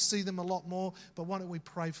know them, see them a lot more. But why don't we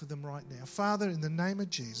pray for them right now? Father, in the name of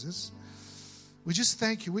Jesus, we just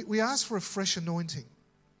thank you. We ask for a fresh anointing.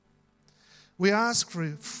 We ask for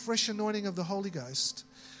a fresh anointing of the Holy Ghost.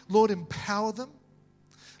 Lord, empower them.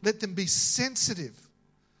 Let them be sensitive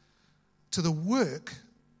to the work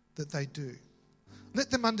that they do.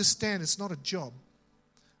 Let them understand it's not a job,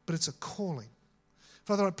 but it's a calling.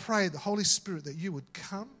 Father, I pray, the Holy Spirit, that you would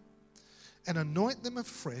come and anoint them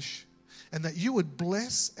afresh, and that you would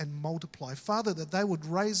bless and multiply. Father, that they would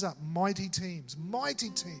raise up mighty teams,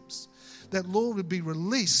 that, Lord, would be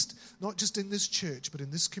released, not just in this church, but in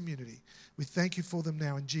this community. We thank you for them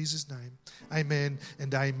now in Jesus' name. Amen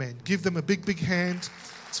and amen. Give them a big, big hand.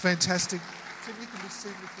 It's fantastic. Tim, you can be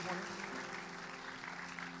seated if you want.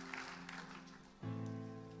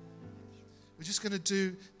 We're just going to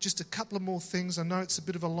do just a couple of more things. I know it's a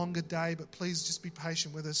bit of a longer day, but please just be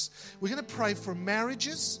patient with us. We're going to pray for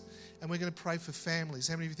marriages and we're going to pray for families.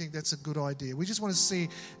 How many of you think that's a good idea? We just want to see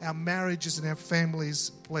our marriages and our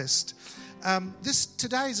families blessed.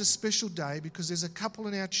 Today is a special day because there's a couple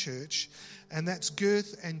in our church, and that's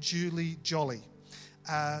Girth and Julie Jolly.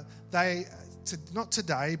 Not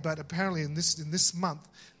today, but apparently in this month,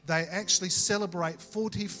 they actually celebrate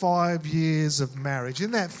 45 years of marriage.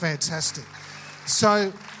 Isn't that fantastic?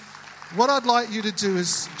 So what I'd like you to do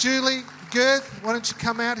is, Julie, Girth, why don't you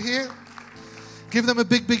come out here? Give them a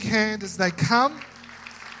big, big hand as they come.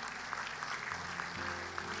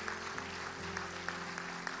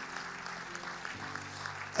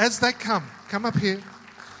 As they come up here.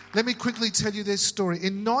 Let me quickly tell you their story.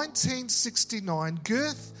 In 1969,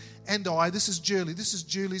 Girth and I, this is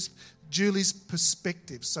Julie's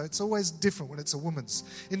perspective, so it's always different when it's a woman's.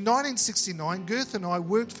 In 1969, Girth and I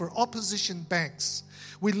worked for opposition banks.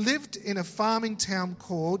 We lived in a farming town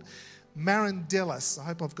called Marandellas. I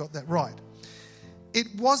hope I've got that right. It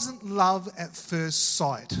wasn't love at first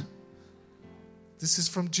sight. This is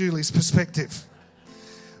from Julie's perspective.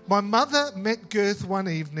 My mother met Girth one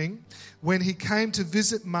evening when he came to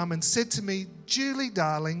visit Mum and said to me, "Julie,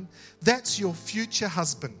 darling, that's your future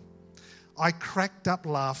husband." I cracked up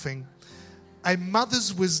laughing. A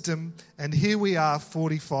mother's wisdom, and here we are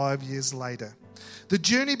 45 years later. The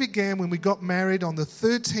journey began when we got married on the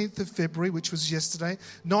 13th of February, which was yesterday,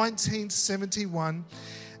 1971,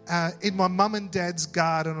 in my mum and dad's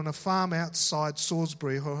garden on a farm outside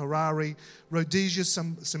Salisbury, Harare, Rhodesia,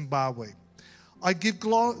 Zimbabwe. I give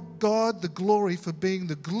God the glory for being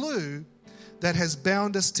the glue that has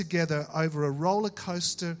bound us together over a roller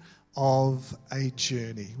coaster of a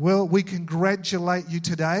journey. Well, we congratulate you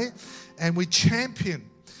today, and we champion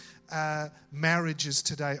marriages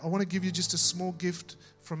today. I want to give you just a small gift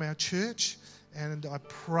from our church, and I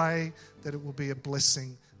pray that it will be a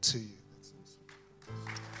blessing to you.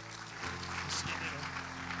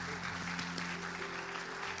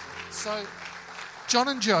 So, John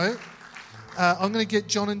and Joe, I'm going to get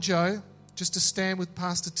John and Joe just to stand with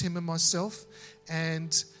Pastor Tim and myself,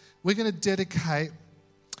 and we're going to dedicate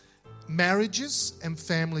marriages and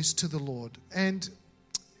families to the Lord. And,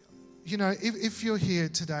 if you're here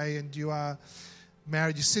today and you are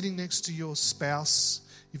married, you're sitting next to your spouse,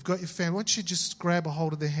 you've got your family, why don't you just grab a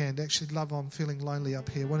hold of their hand? Actually, love, I'm feeling lonely up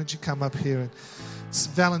here. Why don't you come up here? And it's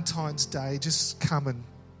Valentine's Day. Just come and...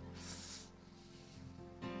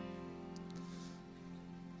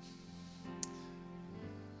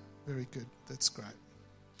 Very good. That's great.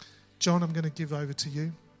 John, I'm going to give over to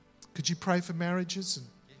you. Could you pray for marriages?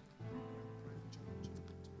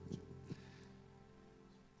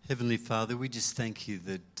 Heavenly Father, we just thank you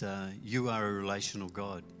that you are a relational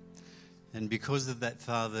God. And because of that,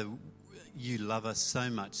 Father, you love us so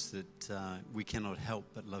much that we cannot help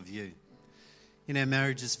but love you. In our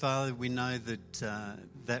marriages, Father, we know that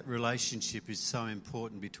that relationship is so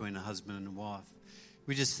important between a husband and a wife.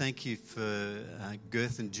 We just thank you for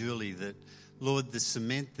Girth and Julie, that, Lord, the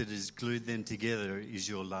cement that has glued them together is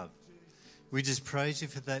your love. We just praise you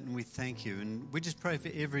for that, and we thank you. And we just pray for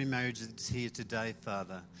every marriage that's here today,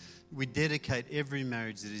 Father. We dedicate every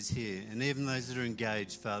marriage that is here, and even those that are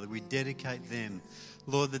engaged, Father, we dedicate them.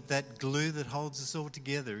 Lord, that glue that holds us all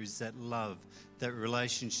together is that love, that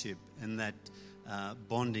relationship, and that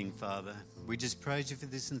bonding, Father. We just praise you for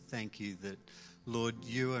this and thank you that, Lord,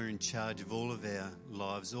 you are in charge of all of our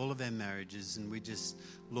lives, all of our marriages, and we just,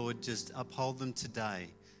 Lord, just uphold them today.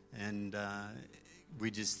 And we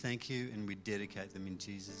just thank you and we dedicate them in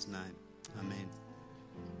Jesus' name. Amen.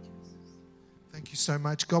 Thank you so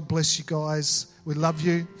much. God bless you guys. We love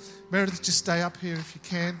you. Meredith, just stay up here if you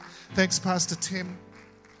can. Thanks, Pastor Tim.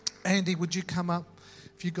 Andy, would you come up?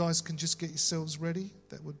 If you guys can just get yourselves ready,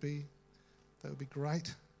 that would be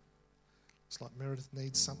great. It's like Meredith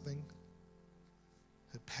needs something.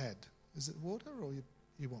 Her pad. Is it water or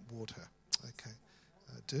you want water? Okay,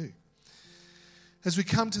 I do. As we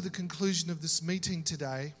come to the conclusion of this meeting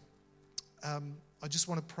today, I just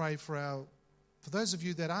want to pray for those of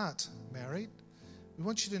you that aren't married. We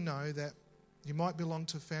want you to know that you might belong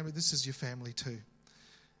to a family. This is your family too.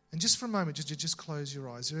 And just for a moment, just close your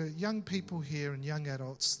eyes. There are young people here and young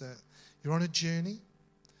adults that you're on a journey.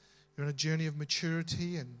 You're on a journey of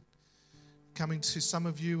maturity, and coming to some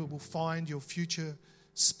of you will find your future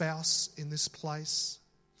spouse in this place.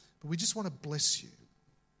 But we just want to bless you.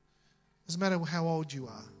 Doesn't matter how old you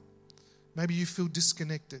are. Maybe you feel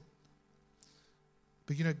disconnected.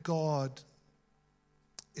 But you know, God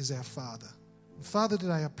is our Father. And Father,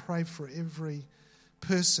 today I pray for every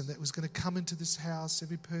person that was going to come into this house,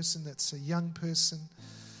 every person that's a young person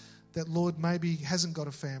that, Lord, maybe hasn't got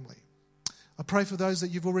a family. I pray for those that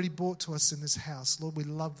you've already brought to us in this house. Lord, we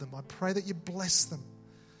love them. I pray that you bless them.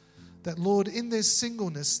 That, Lord, in their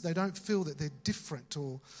singleness, they don't feel that they're different,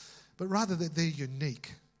 but rather that they're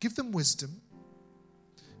unique. Give them wisdom.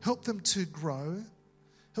 Help them to grow.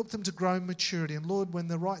 Help them to grow in maturity. And, Lord, when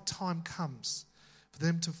the right time comes for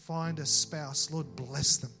them to find a spouse, Lord,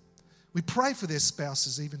 bless them. We pray for their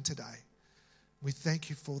spouses even today. We thank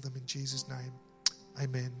you for them in Jesus' name.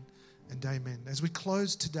 Amen and amen. As we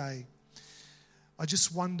close today, I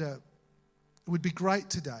just wonder, it would be great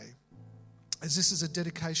today, as this is a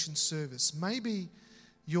dedication service, maybe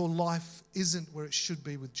your life isn't where it should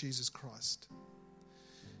be with Jesus Christ.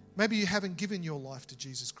 Maybe you haven't given your life to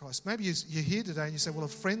Jesus Christ. Maybe you're here today and you say, well, a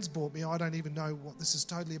friend's brought me. I don't even know what this is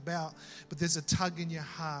totally about, but there's a tug in your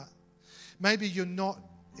heart. Maybe you're not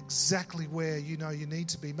exactly where you know you need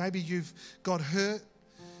to be. Maybe you've got hurt.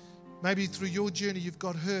 Maybe through your journey you've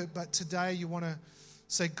got hurt, but today you want to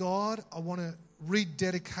say, God, I want to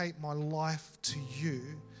rededicate my life to you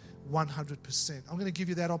 100%. I'm going to give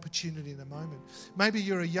you that opportunity in a moment. Maybe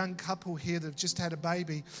you're a young couple here that have just had a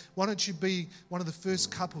baby. Why don't you be one of the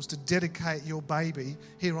first couples to dedicate your baby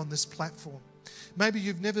here on this platform? Maybe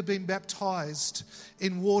you've never been baptized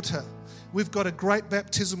in water. We've got a great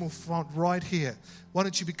baptismal font right here. Why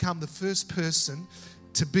don't you become the first person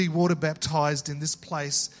to be water baptized in this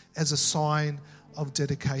place as a sign of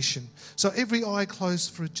dedication? So every eye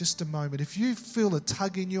closed for just a moment. If you feel a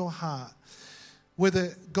tug in your heart,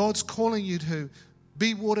 whether God's calling you to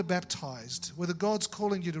be water baptized, whether God's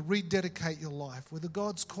calling you to rededicate your life, whether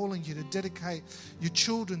God's calling you to dedicate your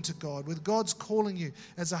children to God, whether God's calling you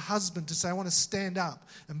as a husband to say, I want to stand up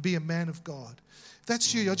and be a man of God. If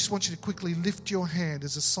that's you, I just want you to quickly lift your hand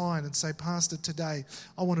as a sign and say, Pastor, today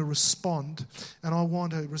I want to respond, and I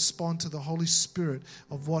want to respond to the Holy Spirit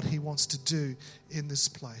of what he wants to do in this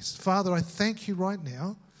place. Father, I thank you right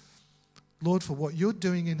now, Lord, for what you're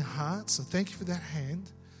doing in hearts. I thank you for that hand.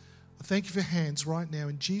 I thank you for hands right now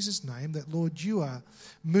in Jesus' name, that, Lord, you are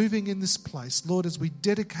moving in this place. Lord, as we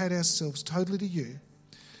dedicate ourselves totally to you,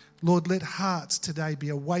 Lord, let hearts today be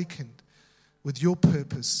awakened with your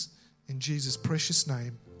purpose in Jesus' precious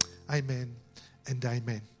name. Amen and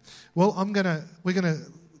amen. Well, we're going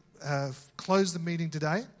to close the meeting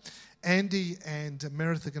today. Andy and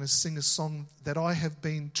Meredith are going to sing a song that I have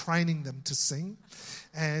been training them to sing.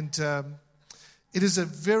 And it is a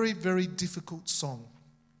very, very difficult song.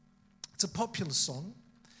 It's a popular song,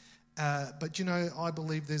 but you know, I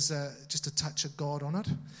believe there's just a touch of God on it.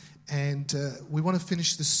 And we want to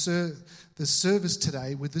finish the service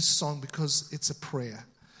today with this song because it's a prayer.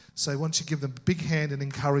 So why don't you give them a big hand and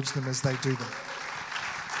encourage them as they do that.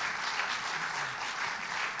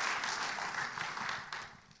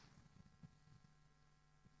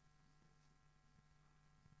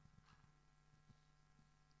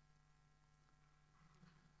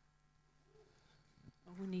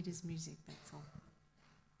 All we need is music, that's all.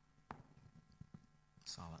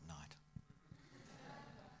 Silent night.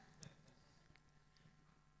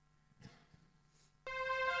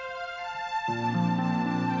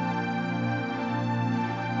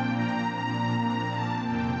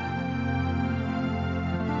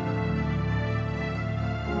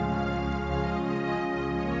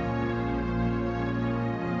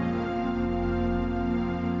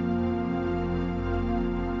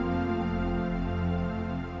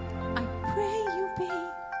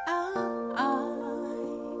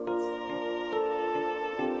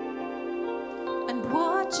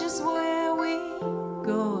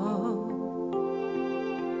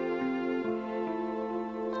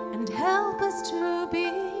 Help us to be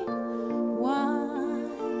one.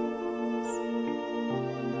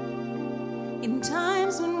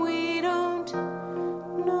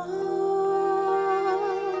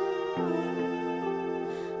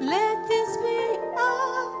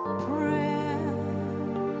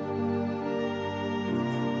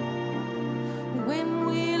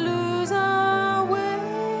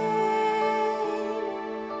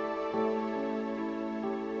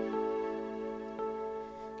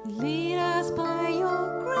 Lead us by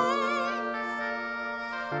your grace.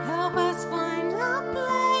 Help us find a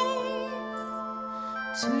place,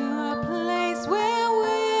 to a place where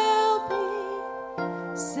we'll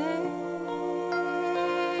be saved.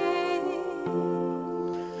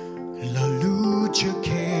 La luce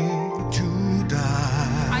che tu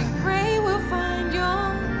dai, I pray we'll find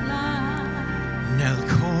your light nel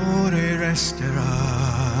cuore resterà.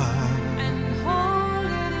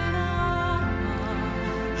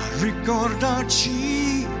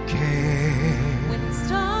 Ricordarci che when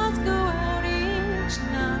stars go out each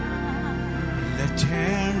night,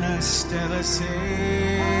 l'eterna stella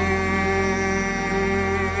sei.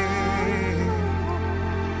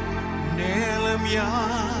 Nella mia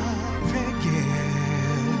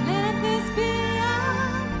preghiera, let this be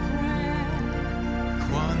our prayer.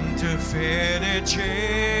 quanta fede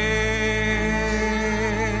c'è.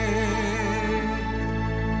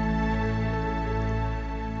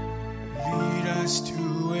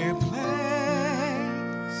 To a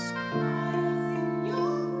place,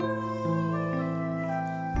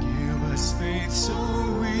 give us faith so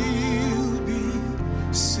we'll be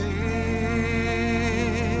saved.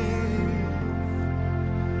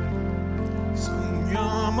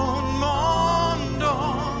 Sogniamo un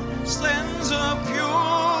mondo senza più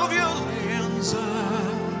violenza,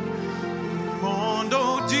 un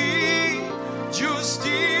mondo di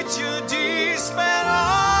giustizia, di speranza.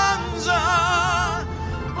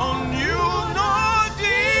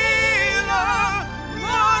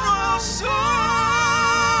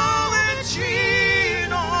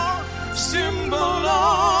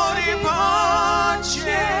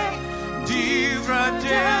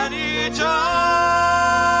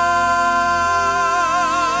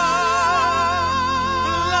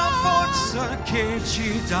 La forza che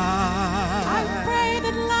ci dà. I pray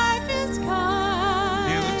that life is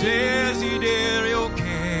kind. Il desiderio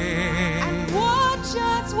che and watch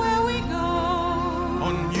us where we go.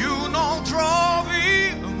 Ognuno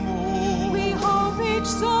trovi amore. We hope each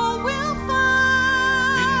soul will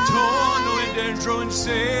find intorno e dentro in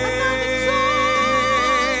sé.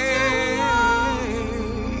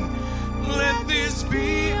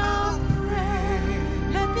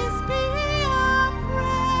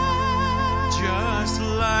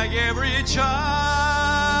 Like every child,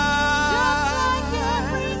 just like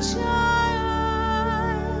every child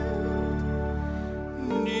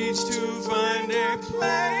needs to find a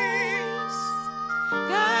place.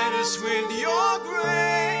 Guide us with your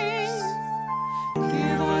grace.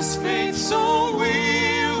 Give us faith so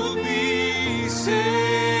we'll be saved.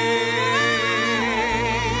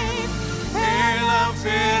 E la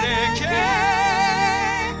fede che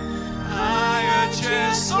hai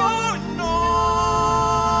acceso.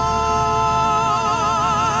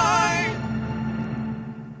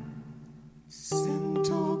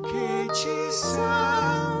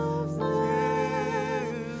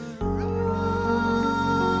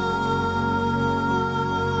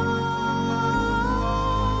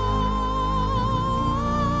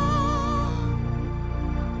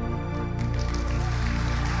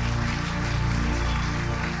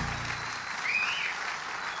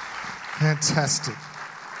 Fantastic.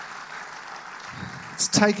 It's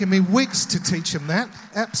taken me weeks to teach him that.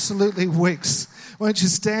 Absolutely weeks. Why don't you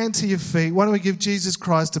stand to your feet? Why don't we give Jesus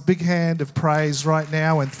Christ a big hand of praise right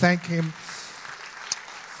now and thank him?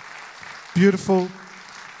 Beautiful.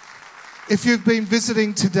 If you've been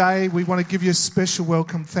visiting today, we want to give you a special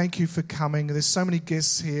welcome. Thank you for coming. There's so many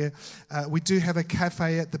guests here. We do have a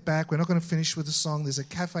cafe at the back. We're not going to finish with a song. There's a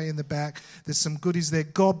cafe in the back. There's some goodies there.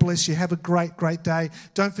 God bless you. Have a great, great day.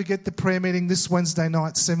 Don't forget the prayer meeting this Wednesday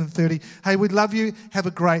night, 7:30. Hey, we love you. Have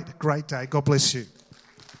a great, great day. God bless you.